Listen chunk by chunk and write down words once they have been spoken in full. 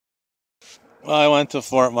Well, I went to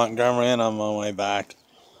Fort Montgomery and I'm on my way back.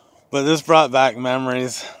 But this brought back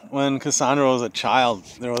memories. When Cassandra was a child,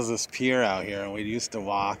 there was this pier out here and we used to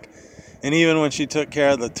walk. And even when she took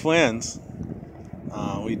care of the twins,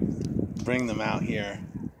 we'd bring them out here.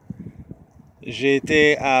 J'ai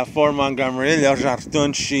été à Fort Montgomery, là je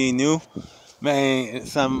retourne chez nous. Mais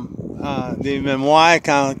des mémoires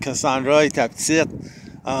quand Cassandra était petite,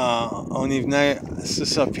 on y venait sur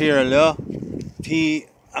ce pier-là. Puis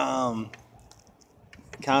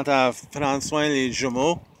quand elle prend soin des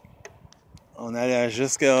jumeaux, on allait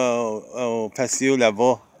jusqu'au patio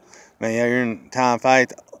là-bas. Mais il y a eu une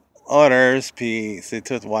tempête horrors, puis c'est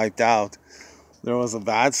tout wiped out. There was a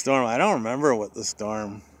bad storm. I don't remember what the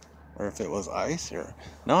storm, or if it was ice or...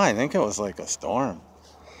 No, I think it was like a storm.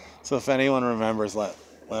 So if anyone remembers, let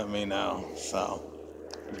me know. So,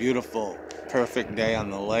 beautiful, perfect day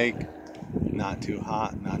on the lake. Not too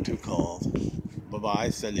hot, not too cold.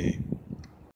 Bye-bye, salut.